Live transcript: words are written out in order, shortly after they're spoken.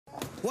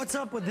What's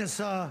up with this,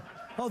 the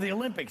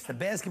Olympics, the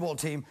basketball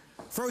team?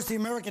 First, the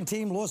American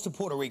team lost to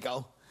Puerto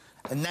Rico,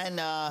 and then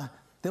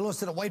they lost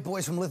to the white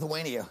boys from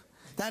Lithuania.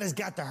 That has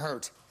got to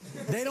hurt.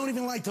 They don't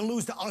even like to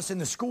lose to us in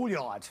the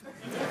schoolyard.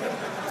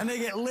 And they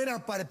get lit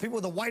up by the people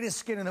with the whitest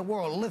skin in the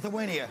world,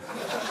 Lithuania.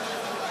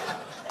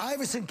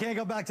 Iverson can't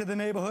go back to the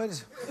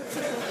neighborhoods.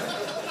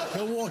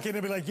 He'll walk in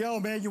and be like, yo,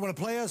 man, you want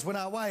to play us? We're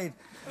not white.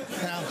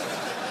 You know?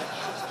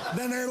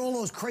 Then there are all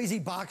those crazy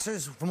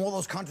boxers from all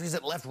those countries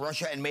that left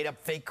Russia and made up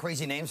fake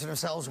crazy names for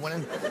themselves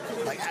winning,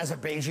 like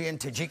Azerbaijan,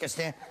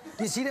 Tajikistan.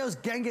 Do you see those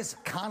Genghis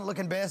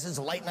Khan-looking bastards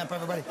lighting up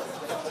everybody?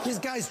 These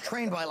guys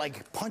trained by,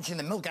 like, punching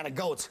the milk out of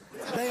goats.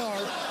 They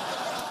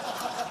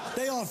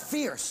are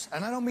fierce.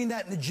 And I don't mean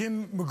that in the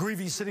Jim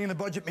McGreevy sitting in the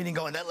budget meeting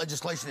going, that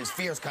legislation is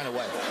fierce kind of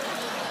way.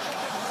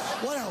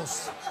 What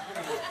else?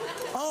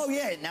 Oh,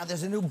 yeah, now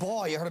there's a new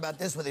bar, you heard about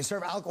this, where they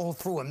serve alcohol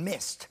through a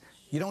mist.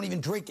 You don't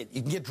even drink it.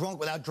 You can get drunk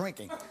without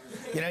drinking.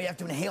 You know, you have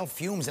to inhale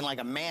fumes in,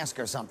 like, a mask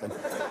or something.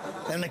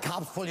 Then the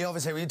cops pull you over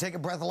and say, will you take a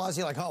breathalyzer?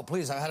 You're like, oh,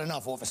 please, I've had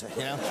enough, officer,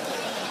 you know?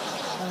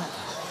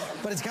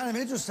 But it's kind of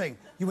interesting.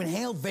 You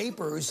inhale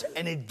vapors,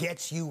 and it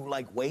gets you,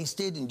 like,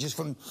 wasted, and just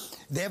from...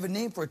 They have a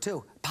name for it,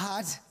 too.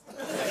 Pot.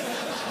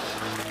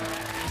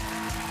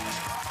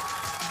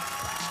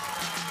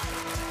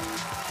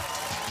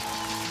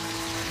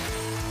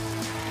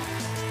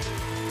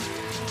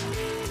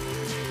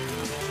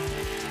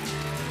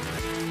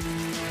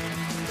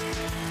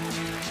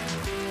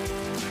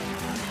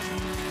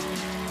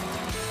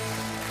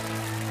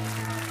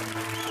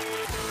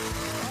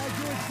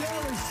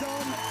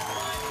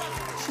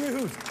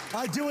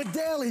 I do it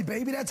daily,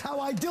 baby. That's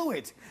how I do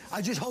it.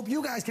 I just hope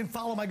you guys can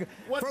follow my...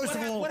 First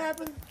of all... What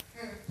happened?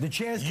 The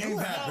chairs came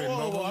back.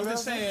 I'm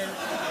just saying.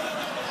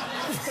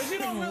 Because you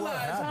don't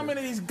realize how many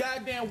of these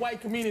goddamn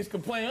white comedians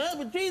complain, oh,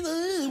 but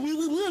Jesus,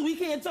 we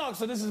can't talk,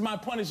 so this is my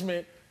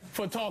punishment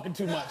for talking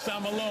too much. So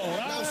I'm alone.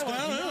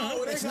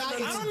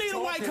 I don't need a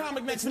white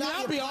comic next to me.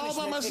 I'll be all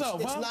by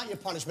myself. It's not your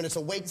punishment. It's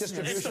a weight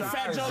distribution. It's the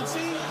fat joke,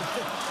 see?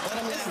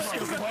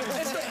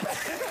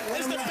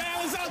 It's the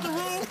balance out the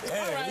room.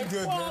 All right.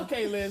 Good, well,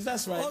 okay, Liz,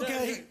 that's right.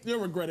 Okay. You'll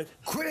regret it.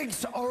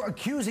 Critics are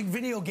accusing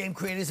video game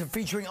creators of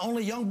featuring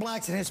only young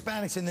blacks and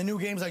Hispanics in the new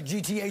games like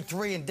GTA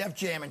 3 and Def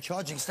Jam and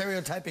charging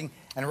stereotyping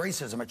and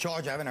racism, a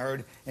charge I haven't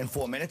heard in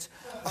 4 minutes.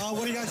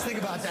 What do you guys think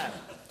about that?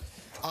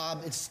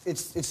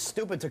 It's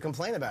stupid to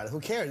complain about it.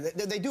 Who cares?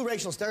 They do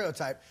racial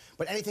stereotype,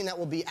 but anything that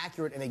will be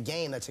accurate in a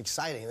game that's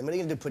exciting. I mean, they're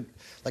going to put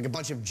like a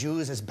bunch of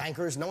Jews as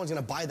bankers. No one's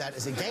going to buy that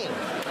as a game.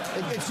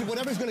 It's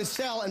whatever's going to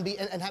sell and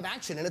have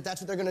action in it. That's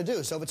what they're going to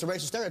do. So if it's a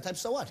racial stereotype,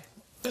 so what?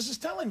 This is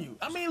telling you.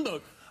 I mean,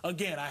 look.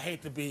 Again, I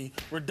hate to be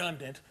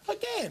redundant.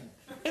 Again,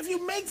 if you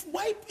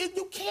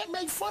can't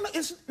make fun of,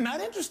 it's not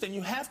interesting.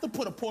 You have to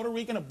put a Puerto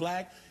Rican, a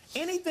black,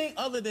 anything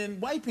other than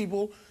white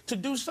people to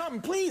do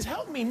something. Please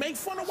help me make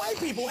fun of white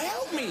people.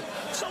 Help me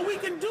so we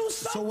can do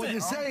something. So what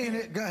you're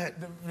saying, go ahead.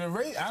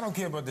 I don't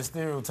care about the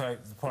stereotype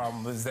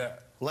problem, is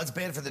that... Well, that's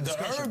bad for the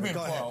discussion. The urban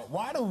part.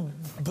 Why do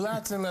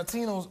blacks and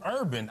Latinos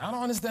urban? I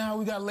don't understand how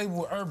we got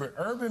labeled urban.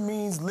 Urban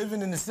means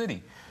living in the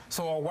city.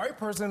 So a white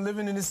person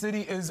living in the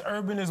city is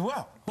urban as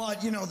well.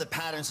 But, you know, the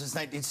pattern since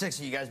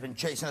 1960, you guys have been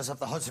chasing us up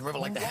the Hudson River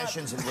like the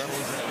Hessians and rebels.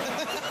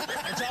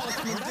 It's all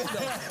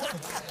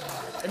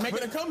and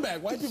making a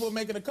comeback. White people are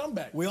making a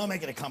comeback. We are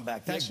making a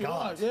comeback, thank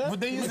God. Yeah? But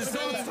they used to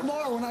say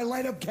tomorrow when I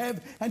light up Kev,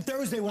 and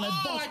Thursday when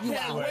I bust you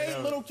out. Wait,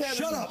 little Kev.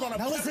 Shut up.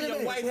 Now listen to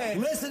me. White head.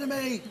 Listen to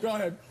me. Go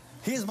ahead.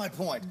 Here's my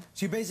point.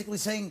 So you're basically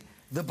saying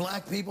the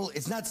black people,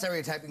 it's not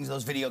stereotyping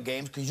those video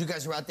games because you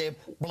guys are out there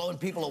blowing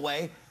people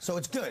away, so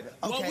it's good.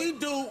 Okay. Well, we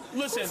do.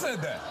 Listen. Who said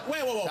that?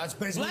 Wait. That's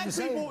basically black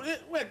people.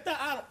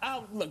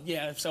 Look,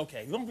 yeah, it's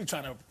okay. Don't be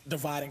trying to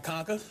divide and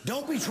conquer.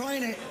 Don't be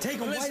trying to take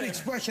a white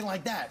expression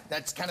like that.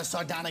 That's kind of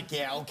sardonic.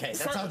 Yeah, okay.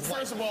 That sounds white.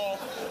 First of all,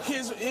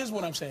 here's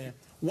what I'm saying.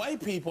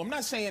 White people, I'm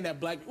not saying that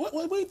black...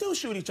 we do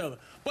shoot each other.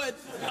 But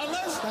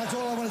unless... That's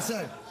all I want to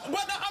say.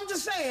 But no, I'm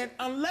just saying,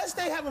 unless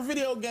they have a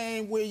video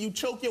game where you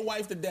choke your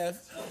wife to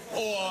death,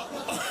 or...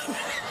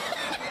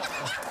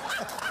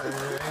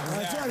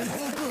 That's right.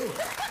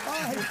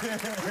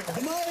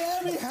 The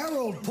Miami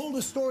Herald pulled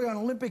a story on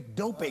Olympic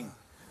doping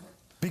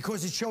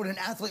because it showed an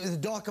athlete with a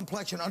dark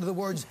complexion under the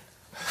words,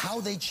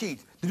 how they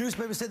cheat. The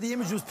newspaper said the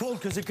image was pulled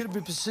because it could have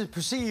been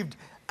perceived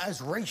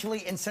as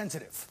racially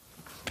insensitive.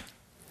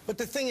 But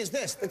the thing is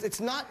this,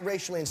 it's not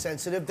racially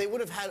insensitive. They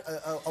would have had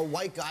a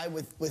white guy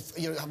with,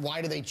 you know,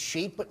 why do they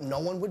cheat? But no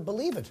one would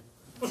believe it.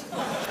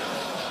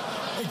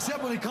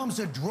 Except when it comes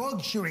to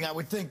drug shooting, I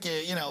would think,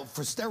 you know,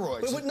 for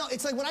steroids. But no,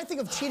 it's like when I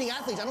think of cheating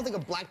athletes, I don't think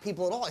of black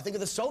people at all. I think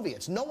of the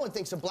Soviets. No one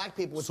thinks of black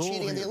people with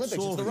cheating in the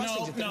Olympics. It's the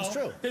Russians who think it's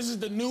true. This is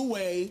the new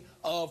way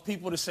of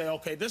people to say,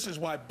 okay, this is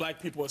why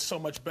black people are so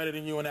much better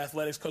than you in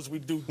athletics, because we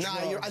do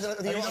drugs.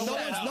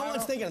 No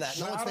one's thinking of that.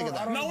 No one's thinking of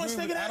that. No one's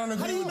thinking of that?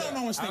 How do you know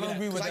no one's thinking of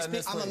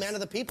that? I'm a man of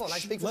the people, and I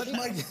speak for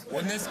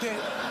in this case,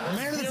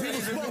 man of the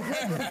people spoke.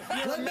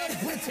 Let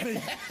Mike Britt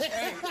speak.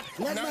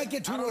 Let Mike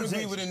get 2 words in. I don't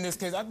agree with in this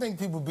case. I think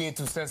people being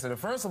too sensitive.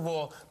 First of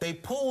all, they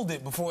pulled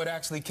it before it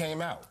actually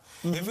came out.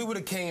 If it would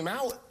have came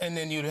out and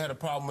then you'd have had a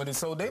problem with it,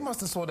 so they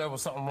must have saw there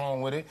was something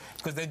wrong with it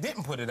because they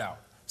didn't put it out.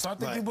 So I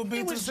think people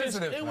being too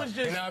sensitive.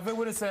 And now if it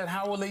would have said,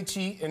 how will they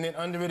cheat, and then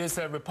under it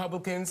said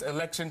Republicans,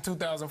 election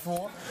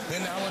 2004,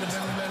 then I would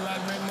have been a lot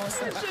more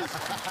sense. That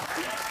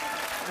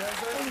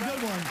was a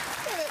good one.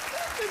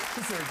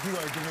 He said, you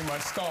gotta give me my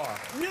star.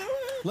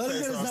 Let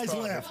him get his nice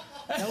laugh.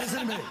 Now listen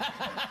to me.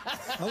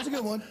 That was a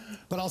good one.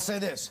 But I'll say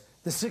this.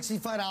 The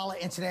 $65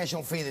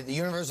 international fee that the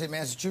University of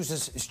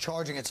Massachusetts is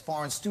charging its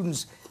foreign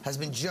students has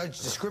been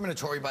judged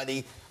discriminatory by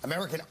the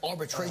American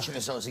Arbitration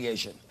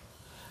Association.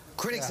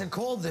 Critics have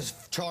called this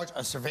charge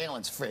a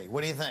surveillance fee.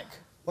 What do you think?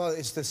 Well,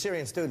 it's the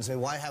Syrian students. I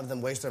mean, why have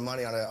them waste their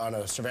money on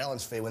a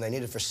surveillance fee when they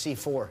need it for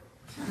C4?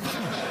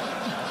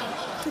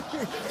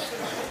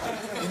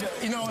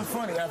 You know, it's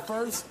funny. At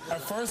first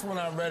when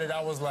I read it,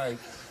 I was like,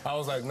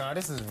 nah,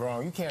 this is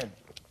wrong. You can't.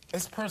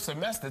 It's per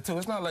semester, too.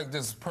 It's not like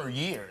just per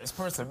year. It's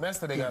per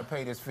semester they got to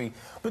pay this fee.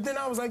 But then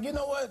I was like, you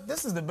know what?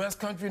 This is the best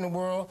country in the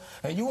world,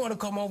 and you want to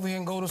come over here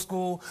and go to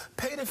school,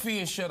 pay the fee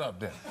and shut up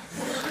then.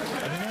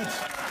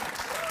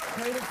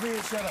 Pay the fee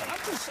and shut up.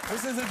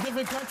 This is a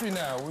different country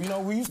now. You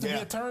know, we used to be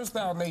a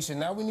turnstile nation.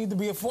 Now we need to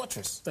be a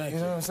fortress. You know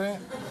what I'm saying?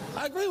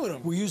 I agree with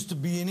him. We used to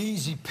be an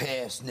easy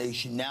pass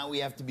nation. Now we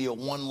have to be a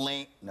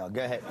one-lane. No,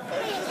 go ahead.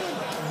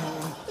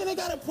 And they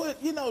gotta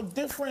put, you know,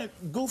 different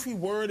goofy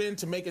word in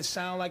to make it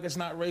sound like it's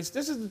not racist.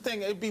 This is the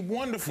thing. It'd be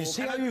wonderful. You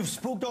see how you've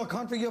spooked our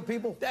country, your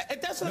people?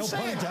 That's what I'm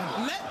saying.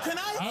 Can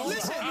I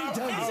listen?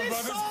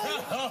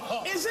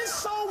 Is it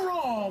so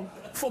wrong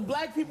for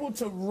black people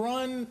to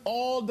run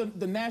all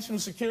the national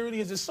security?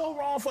 Is it so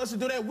wrong for us to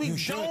do that?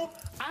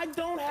 I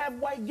don't have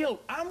white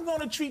guilt. I'm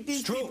gonna treat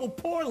these people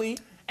poorly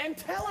and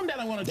tell them that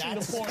I want to treat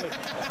them poorly.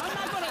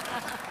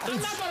 I'm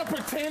not gonna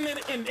pretend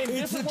in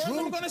different words.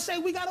 I'm gonna say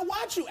we gotta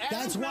watch you.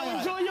 That's why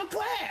enjoy your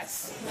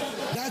class.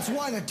 That's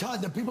why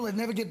the people that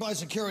never get by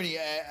security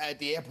at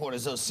the airport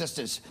is those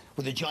sisters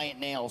with the giant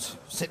nails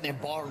sitting there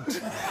barred.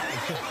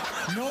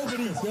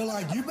 They're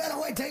like, you better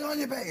wait, take on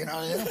your bag. You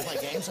know, they don't play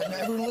games. And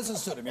everyone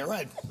listens to them. You're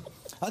right.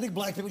 I think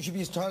black people should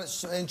be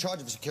in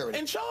charge of security.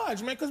 In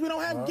charge, man, because we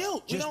don't have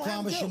guilt. Just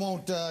promise you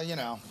won't, you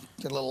know,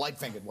 get a little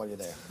light-fingered while you're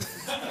there.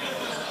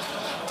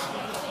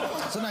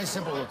 It's a nice,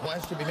 simple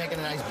request. You'll be making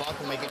a nice buck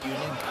and make it union.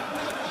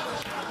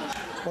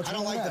 I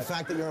don't like the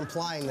fact that you're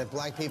implying that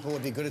black people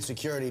would be good at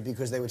security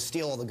because they would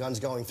steal all the guns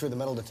going through the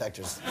metal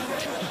detectors.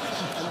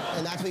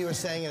 and that's what you were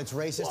saying, and it's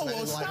racist, and I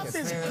didn't like it. Stop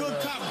this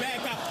good cop, bad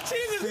cop.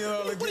 Jesus,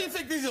 what do you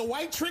think? These are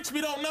white tricks we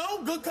don't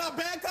know? Good cop,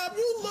 bad cop?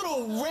 You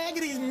little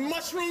raggedy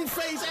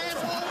mushroom-faced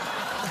asshole.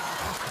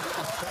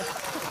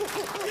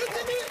 You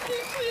think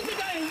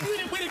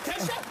we didn't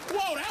catch that?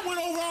 Whoa, that went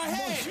over our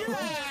head.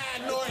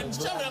 Yeah, Norton,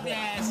 shut up your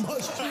ass.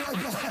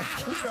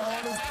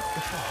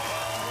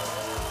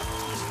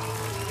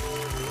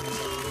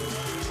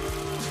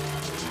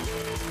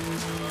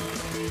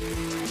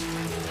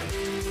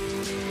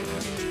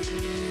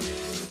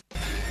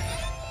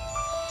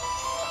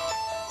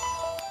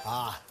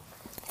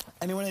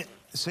 Anyone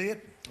see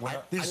it?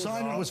 The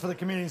assignment was for the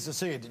comedians to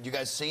see it. Did you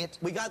guys see it?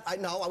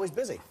 No, I was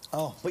busy.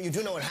 Oh. But you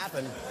do know what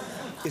happened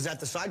is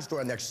that the side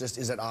story on Exorcist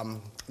is that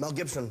Mel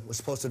Gibson was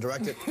supposed to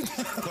direct it,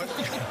 but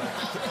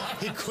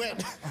he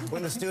quit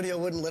when the studio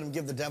wouldn't let him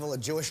give the devil a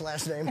Jewish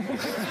last name. That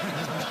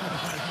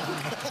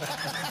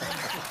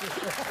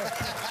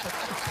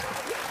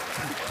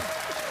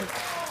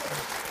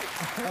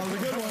was a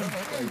good one.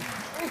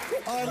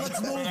 All right,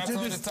 let's move to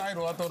this. The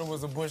title, I thought it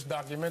was a Bush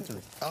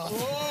documentary.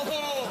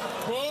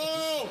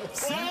 Whoa!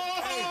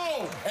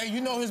 Hey,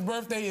 you know his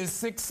birthday is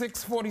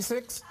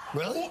 6/6/46?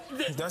 Really?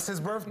 That's his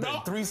birthday.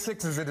 No. 3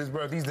 6s at his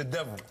birthday. He's the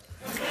devil.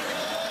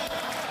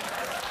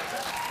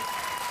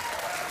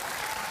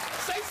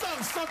 Say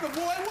something, sucker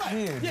boy. What?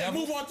 Yeah,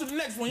 move on to the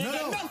next one. You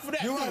got enough for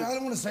that. You're right. I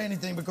don't want to say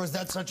anything because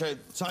that's such a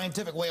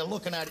scientific way of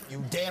looking at it,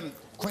 you damn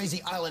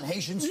crazy island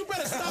Haitians. You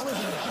better stop.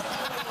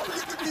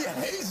 Be a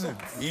Haitian.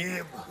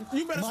 Yeah.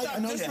 You better stop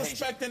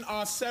disrespecting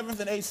our 7th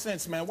and 8th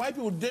sense, man. White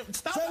people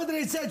stop. 7th and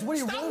 8th sense. What are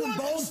you, rolling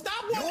bones?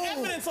 Stop wanting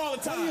evidence all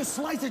the time. Why do you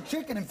slice a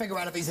chicken and figure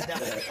out if he's a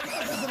devil?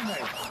 Listen to me.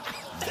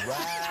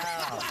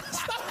 Wow.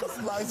 Stop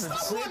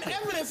wanting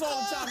evidence all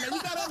the time, man.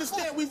 You gotta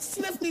understand, we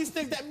sniff these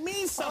things that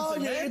mean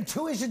something, man. Your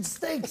intuition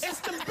stinks.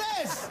 It's the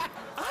best.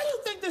 How do you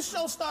think this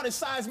show started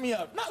Size Me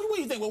Up? Now, what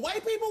do you think? With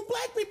white people?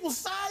 Black people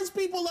size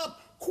people up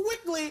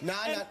quickly.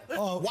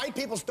 White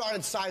people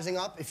started sizing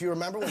up, if you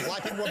remember, when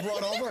black people were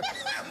brought over.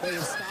 They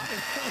would stop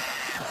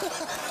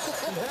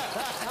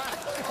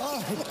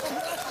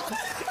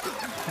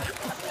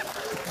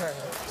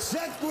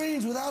Seth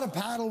Green's Without a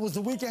Paddle was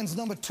the weekend's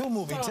 #2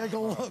 movie. Take a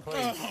look.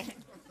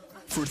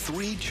 For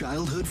 3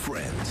 childhood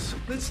friends,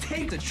 let's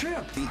take the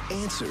trip. The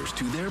answers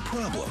to their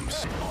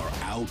problems are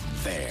out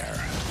there.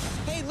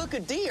 Hey, look, a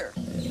deer.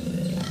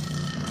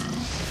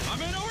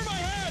 I'm in over my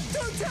head!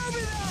 Don't tell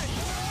me that!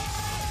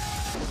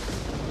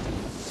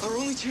 Our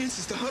only chance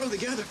is to huddle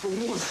together for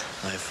warmth.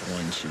 I, for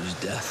one, choose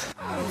death.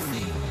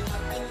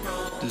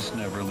 This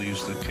never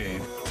leaves the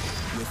cave.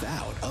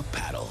 Without a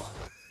Paddle.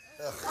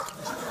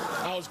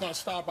 I was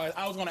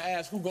going to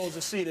ask who goes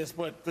to see this,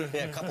 but...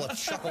 Yeah, a couple of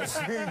chuckles.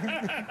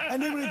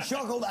 Anybody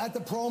chuckled at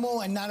the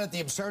promo and not at the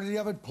absurdity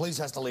of it, please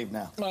has to leave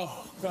now.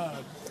 Oh,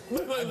 God.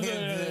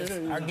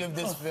 I give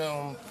this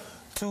film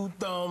 2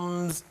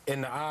 thumbs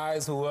in the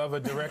eyes, whoever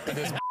directed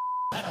this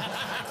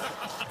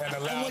and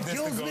allowed this to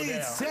go down. What kills me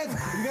is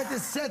Seth, you got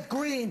this Seth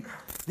Green.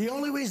 The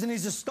only reason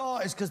he's a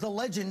star is because the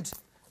legend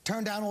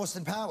turned down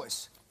Austin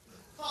Powers.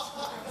 I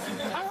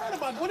heard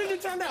about it. What did you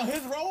turn down?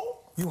 His role?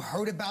 You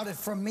heard about it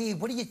from me.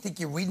 What do you think?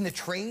 You're reading the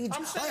trades?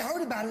 I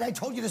heard about it. I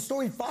told you the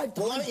story 5 times.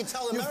 Well, why don't you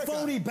tell America? You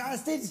phony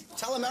bastards.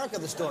 Tell America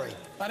the story.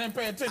 I didn't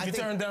pay attention. You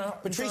turned down.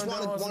 Patrice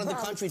wanted the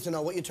country to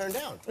know what you turned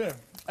down. Yeah.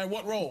 And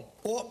what role?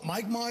 Well,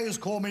 Mike Myers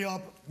called me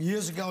up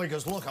years ago. He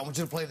goes, look, I want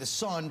you to play the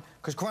son,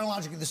 because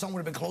chronologically the son would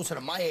have been closer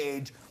to my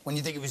age when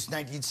you think it was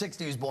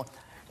 1960 he was born.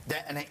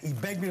 And he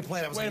begged me to play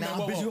it. I was like,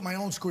 I'm busy with my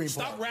own screenplay.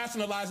 Stop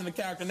rationalizing the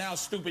character now,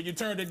 stupid. You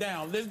turned it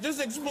down. Just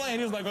explain.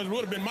 He was like, it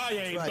would have been my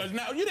age. Because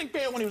now, you didn't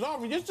care when he was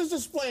offering. Just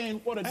explain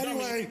what a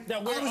dummy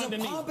that we're underneath. I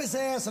was a pompous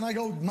ass, and I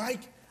go,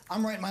 Mike,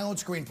 I'm writing my own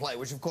screenplay,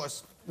 which, of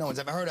course, no one's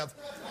ever heard of.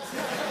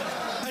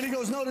 And he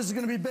goes, no, this is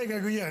going to be big. I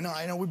go, yeah, no,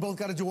 I know. We both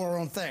got to do our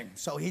own thing.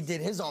 So he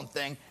did his own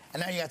thing.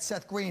 And now you got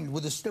Seth Green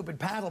with a stupid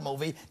paddle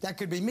movie. That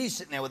could be me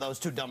sitting there with those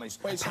 2 dummies.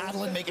 Wait,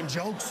 paddling, making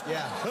jokes.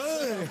 Yeah.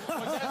 Hey.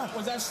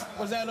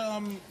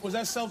 Was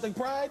that Celtic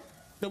Pride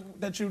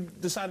that you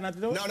decided not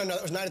to do? No.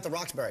 It was Night at the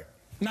Roxbury.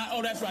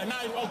 Oh, that's right.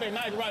 Night at the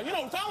Roxbury. You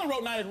know, Colin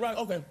wrote Night at the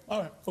Roxbury. Okay,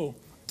 all right, cool.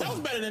 That was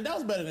better than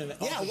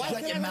that. Yeah, why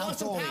can't you have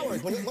Austin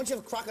Powers? Once you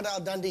have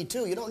Crocodile Dundee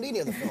 2, you don't need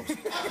any other films.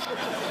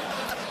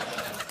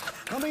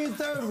 Coming in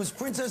third was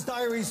Princess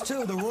Diaries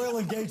 2, The Royal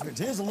Engagement.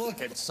 Here's a look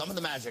at some of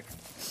the magic.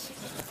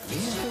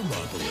 Mr.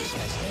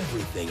 has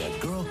everything a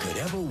girl could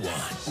ever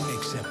want,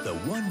 except the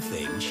one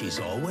thing she's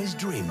always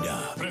dreamed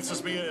of.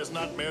 Princess Mia is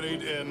not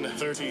married in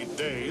 30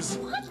 days.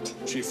 What?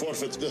 She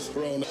forfeits the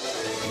throne. Now,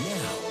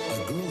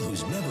 a girl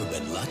who's never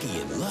been lucky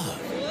in love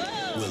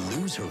will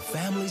lose her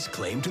family's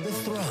claim to the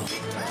throne.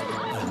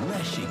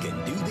 Unless she can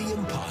do the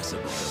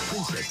impossible. The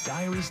Princess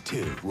Diaries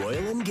 2,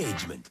 Royal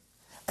Engagement.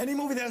 Any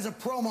movie that has a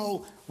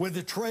promo where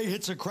the tray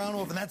hits a crown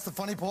off, and that's the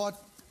funny part,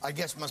 I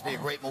guess must be a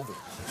great movie.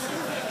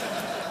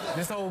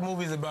 This whole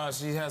movie's about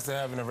she has to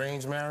have an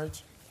arranged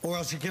marriage. Or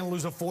else she can't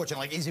lose a fortune,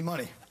 like Easy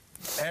Money.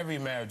 Every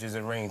marriage is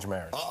arranged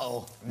marriage.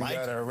 Uh-oh. You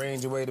gotta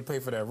arrange a way to pay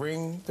for that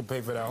ring, to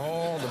pay for that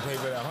home, to pay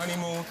for that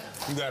honeymoon.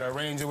 You gotta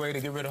arrange a way to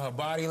get rid of her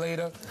body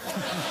later.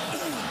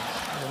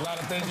 A lot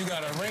of things you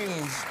gotta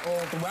arrange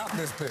all throughout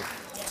this pic.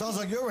 Sounds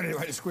like you're ready to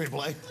write a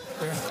screenplay.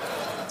 Yeah.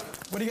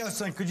 What do you guys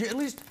think? Could you at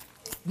least...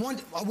 I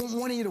want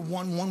one of you to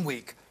one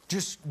week.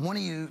 Just one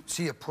of you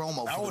see a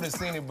promo. I would have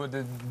seen it, but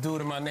the dude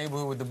in my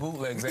neighborhood with the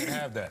bootlegs didn't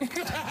have that.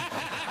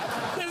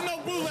 There's no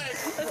bootleg.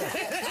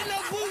 There's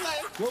no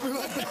bootleg. We'll be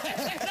right back.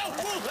 There's no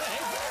bootleg.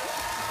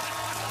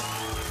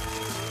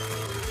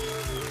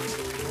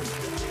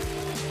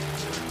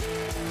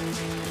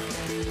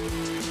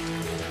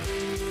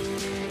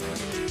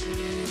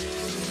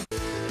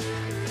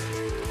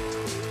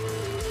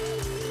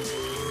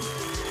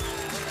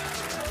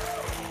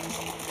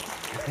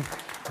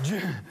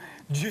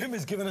 Jim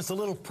has given us a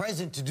little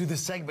present to do the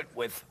segment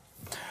with.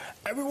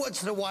 Every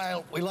once in a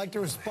while, we like to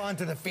respond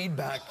to the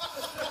feedback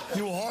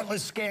you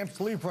heartless scamps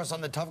leave for us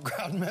on the Tough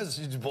Crowd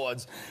message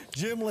boards.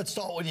 Jim, let's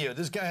start with you.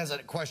 This guy has a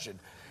question.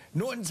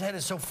 Norton's head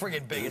is so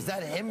friggin' big. Is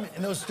that him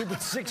in those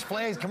stupid Six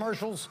Flags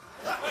commercials?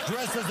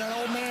 Dressed as that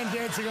old man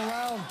dancing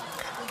around?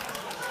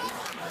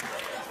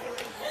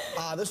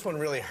 This one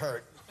really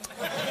hurt.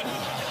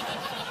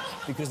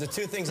 Because the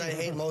 2 things I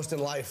hate most in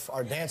life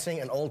are dancing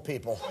and old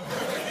people.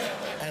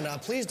 And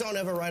please don't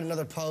ever write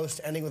another post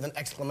ending with an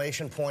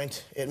exclamation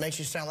point. It makes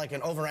you sound like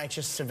an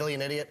over-anxious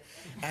civilian idiot.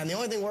 And the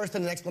only thing worse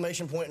than an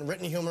exclamation point in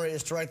written humor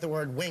is to write the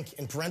word wink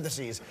in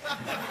parentheses.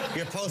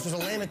 Your post was a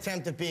lame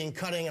attempt at being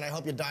cutting, and I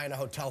hope you die in a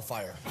hotel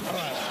fire. All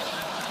right.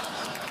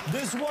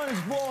 This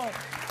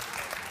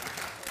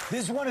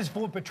one is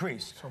for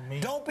Patrice.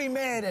 Don't be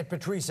mad at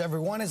Patrice,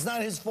 everyone. It's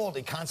not his fault.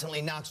 He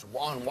constantly knocks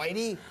on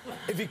Whitey.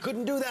 If he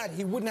couldn't do that,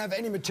 he wouldn't have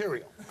any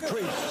material.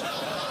 Patrice.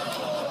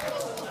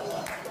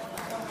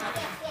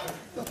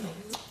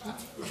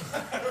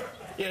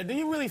 Yeah, do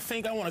you really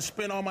think I want to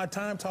spend all my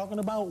time talking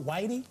about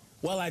Whitey?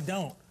 Well, I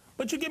don't.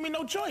 But you give me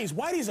no choice.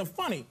 Whiteys are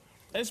funny,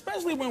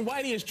 especially when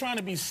Whitey is trying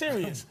to be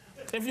serious.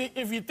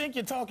 If you think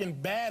you're talking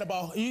bad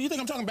about... You think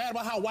I'm talking bad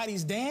about how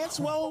Whiteys dance?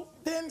 Well,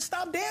 then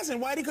stop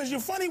dancing, Whitey, because you're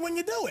funny when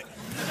you do it.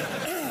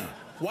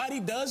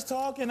 Whitey does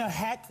talk in a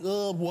hack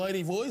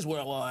Whitey voice.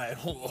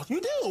 Well,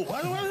 you do.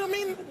 I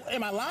mean,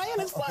 am I lying?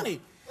 It's funny.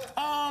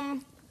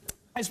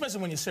 Especially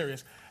when you're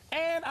serious.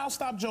 And I'll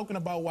stop joking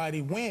about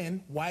Whitey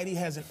when Whitey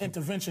has an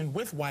intervention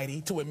with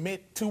Whitey to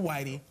admit to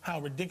Whitey how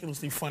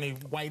ridiculously funny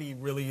Whitey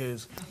really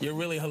is. You're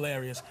really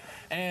hilarious.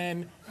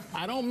 And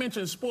I don't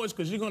mention sports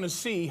because you're going to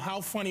see how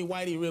funny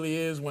Whitey really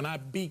is when I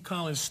beat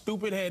Colin's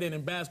stupid head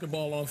in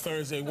basketball on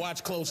Thursday.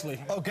 Watch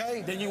closely.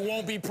 Okay. Then you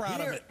won't be proud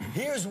of it.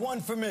 Here's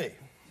one for me.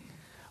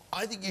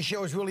 I think your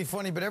show is really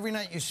funny, but every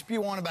night you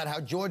spew on about how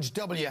George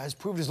W. has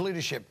proved his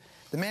leadership.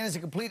 The man is a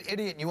complete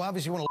idiot, and you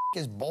obviously want to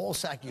his ball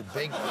sack, you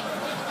big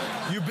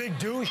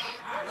douche.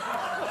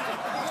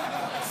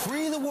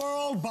 Free the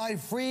world by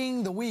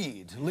freeing the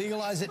weed.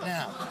 Legalize it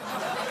now.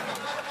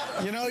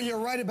 You know, you're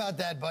right about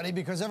that, buddy,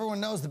 because everyone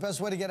knows the best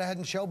way to get ahead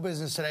in show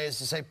business today is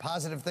to say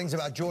positive things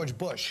about George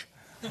Bush.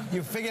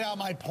 You figured out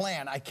my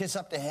plan. I kiss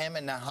up to him,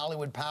 and the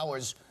Hollywood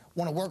powers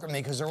want to work with me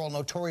because they're all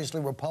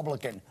notoriously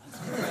Republican.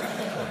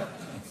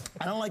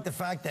 I don't like the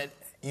fact that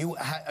you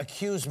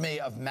accuse me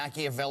of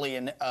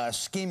Machiavellian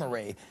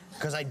schemery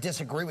because I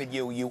disagree with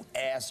you, you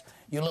ass,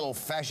 you little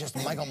fascist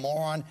Michael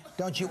moron.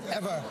 Don't you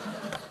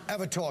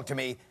ever talk to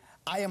me.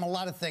 I am a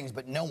lot of things,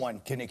 but no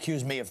one can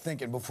accuse me of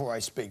thinking before I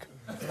speak.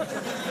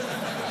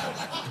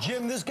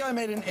 Jim, this guy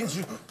made an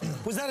interesting...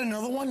 Was that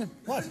another one?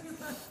 What?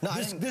 No,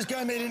 this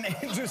guy made an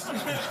interesting...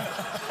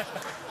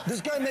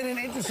 This guy made an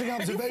interesting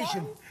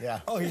observation.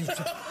 Yeah. Oh, he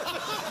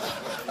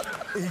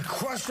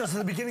crushed us at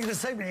the beginning of the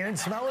segment. You didn't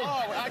smell it?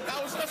 Oh,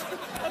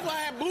 that's why I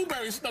had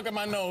blueberries stuck in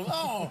my nose.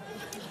 Oh,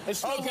 it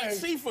smells like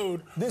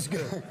seafood. This guy...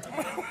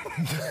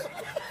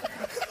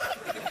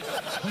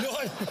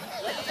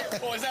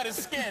 Or is that his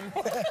skin?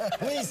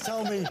 Please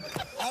tell me.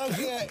 I don't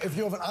care if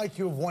you have an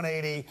IQ of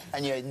 180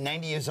 and you're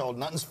 90 years old.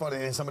 Nothing's funnier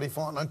than somebody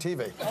farting on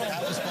TV. Oh,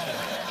 that was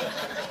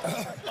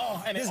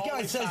funny. And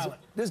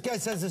this guy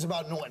says this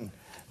about Norton.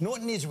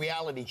 Norton needs a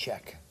reality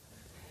check.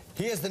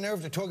 He has the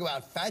nerve to talk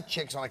about fat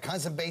chicks on a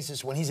constant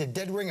basis when he's a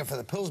dead ringer for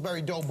the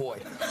Pillsbury Doughboy.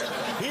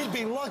 He'd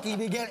be lucky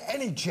to get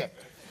any chick.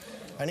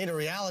 I need a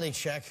reality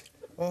check.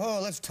 Oh,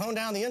 let's tone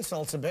down the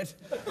insults a bit.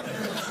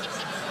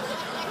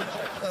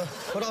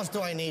 What else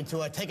do I need?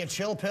 To take a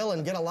chill pill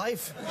and get a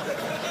life?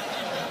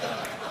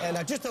 And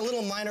just a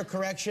little minor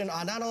correction.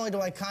 Not only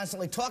do I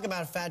constantly talk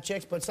about fat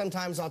chicks, but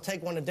sometimes I'll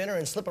take one to dinner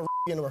and slip a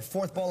into her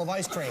fourth bowl of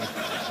ice cream.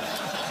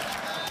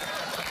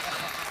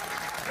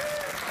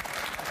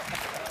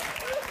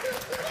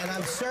 And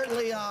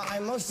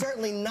I'm most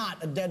certainly not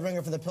a dead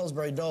ringer for the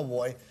Pillsbury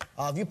Doughboy.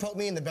 If you poke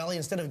me in the belly,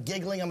 instead of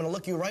giggling, I'm going to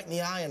look you right in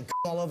the eye and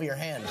all over your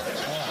hand.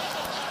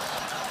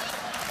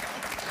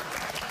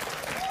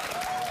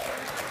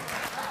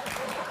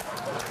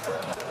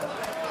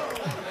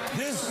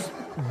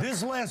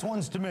 This last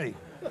one's to me.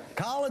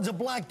 Colin's a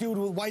black dude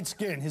with white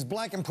skin. His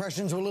black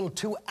impressions are a little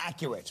too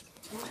accurate.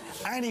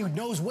 And he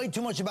knows way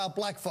too much about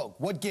black folk.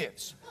 What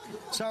gives?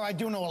 Sir, I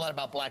do know a lot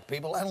about black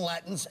people and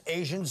Latins,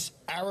 Asians,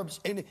 Arabs,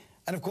 and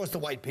of course the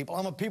white people.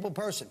 I'm a people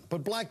person.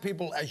 But black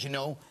people, as you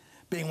know,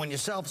 being one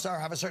yourself, sir,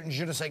 have a certain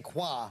je ne sais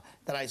quoi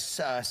that I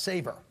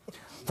savor.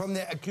 From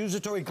their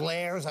accusatory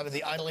glares out of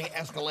the idling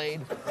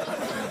Escalade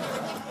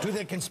to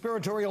their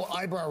conspiratorial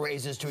eyebrow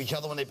raises to each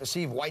other when they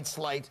perceive white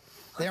slight,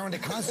 they are under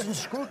constant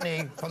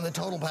scrutiny from the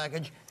total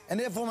package, and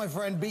therefore, my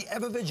friend, be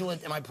ever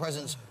vigilant in my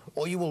presence,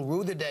 or you will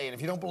rue the day. And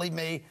if you don't believe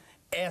me,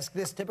 ask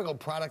this typical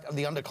product of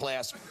the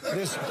underclass,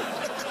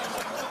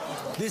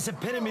 this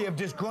epitome of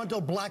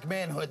disgruntled black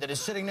manhood that is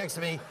sitting next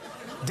to me,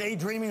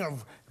 daydreaming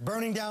of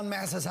burning down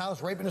Massa's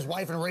house, raping his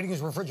wife, and raiding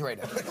his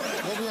refrigerator.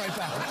 We'll be right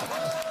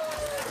back.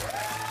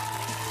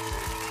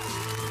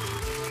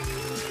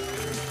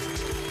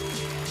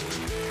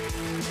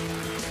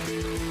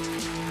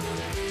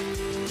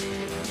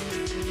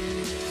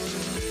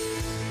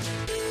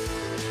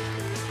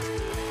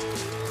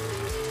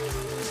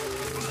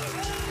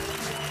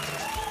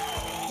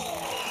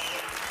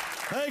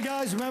 Hey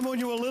guys, remember when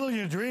you were little,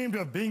 you dreamed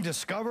of being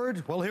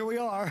discovered? Well, here we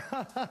are.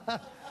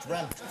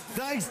 Dreamt.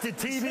 Thanks to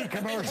TV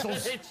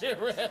commercials.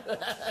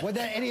 What'd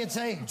that idiot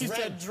say? He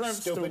said dreamt,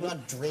 stupid,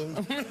 not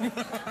dreamed.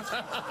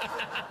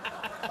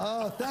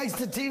 Thanks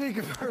to TV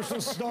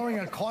commercials starring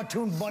a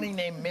cartoon bunny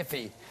named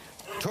Miffy.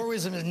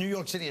 Tourism in New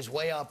York City is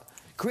way up.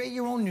 Create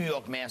your own New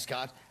York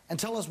mascot and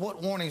tell us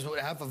what warnings we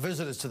would have for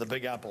visitors to the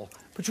Big Apple.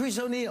 Patrice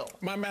O'Neill.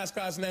 My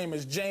mascot's name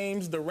is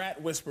James the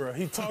Rat Whisperer.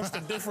 He talks to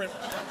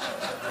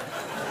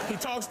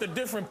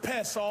different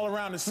pests all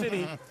around the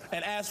city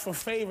and asks for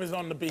favors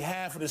on the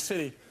behalf of the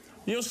city.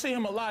 You'll see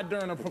him a lot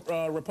during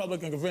a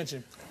Republican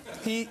convention.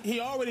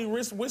 He already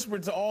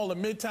whispered to all the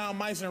Midtown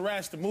mice and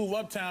rats to move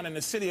uptown and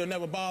the city will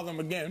never bother him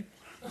again.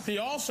 He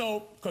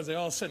also, because they're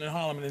all sitting in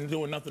Harlem and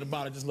doing nothing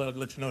about it, just let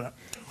you know that.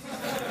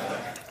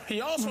 He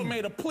also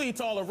made a plea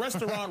to all the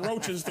restaurant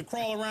roaches to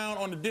crawl around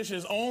on the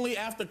dishes only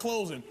after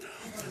closing.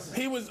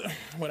 He was,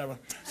 whatever.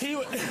 He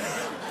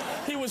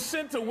was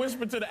sent to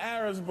whisper to the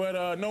Arabs,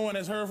 but no one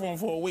has heard from him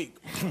for a week.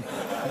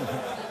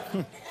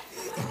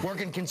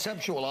 Working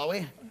conceptual, are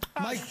we?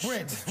 Mike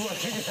Britt.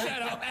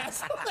 Shut up,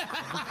 asshole.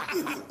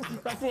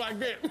 That's what I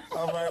get.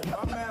 All right,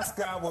 my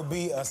mascot would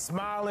be a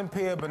smiling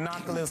pair of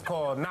binoculars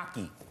called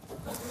Naki.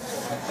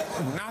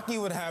 Naki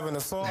would have an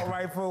assault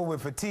rifle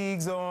with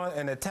fatigues on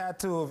and a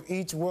tattoo of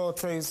each World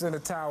Trade Center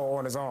tower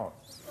on his arm.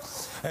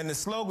 And the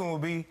slogan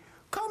would be,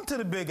 come to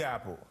the Big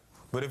Apple,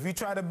 but if you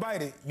try to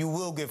bite it, you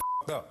will get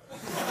f***ed up.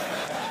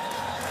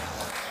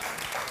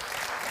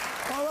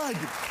 All right.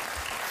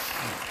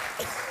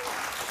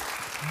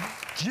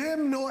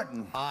 Jim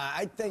Norton.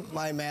 I think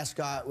my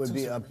mascot would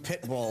be a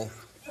pit bull,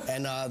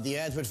 and the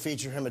ads would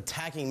feature him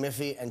attacking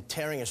Miffy and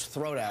tearing his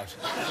throat out.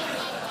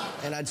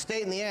 And I'd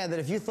state in the ad that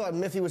if you thought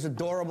Miffy was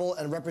adorable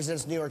and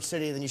represents New York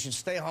City, then you should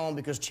stay home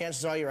because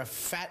chances are you're a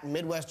fat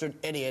Midwestern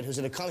idiot who's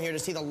going to come here to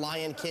see The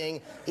Lion King,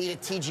 eat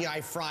at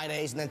TGI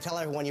Fridays, and then tell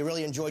everyone you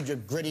really enjoyed your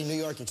gritty New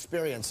York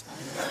experience.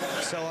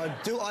 So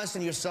do us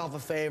and yourself a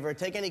favor.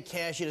 Take any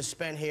cash you to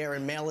spend here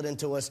and mail it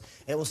into us.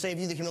 It will save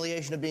you the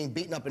humiliation of being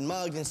beaten up and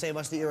mugged and save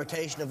us the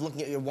irritation of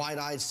looking at your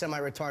wide-eyed,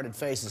 semi-retarded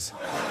faces.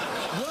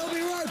 We'll be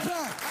right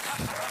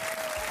back.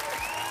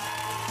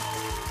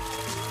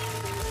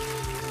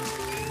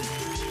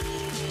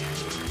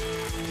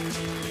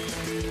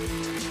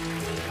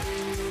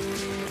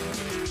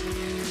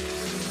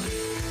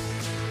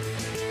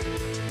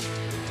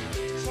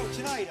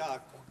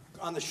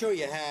 On the show,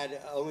 you had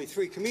only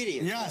 3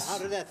 comedians. Yes. How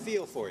did that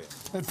feel for you?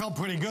 It felt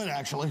pretty good,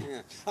 actually.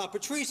 Yeah.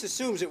 Patrice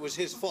assumes it was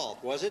his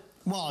fault, was it?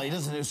 Well, he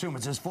doesn't assume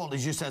it's his fault. He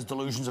just has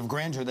delusions of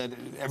grandeur that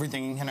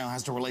everything,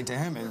 has to relate to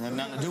him and have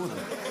nothing to do with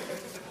him.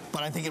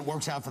 But I think it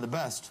works out for the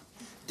best.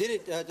 Does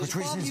it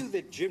bother you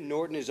that Jim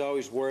Norton is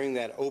always wearing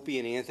that Opie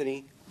and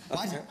Anthony?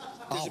 What?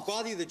 Does it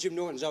bother you that Jim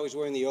Norton's always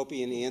wearing the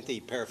Opie and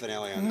Anthony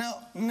paraphernalia?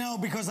 No,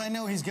 because I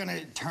know he's going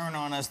to turn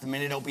on us the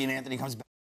minute Opie and Anthony comes back.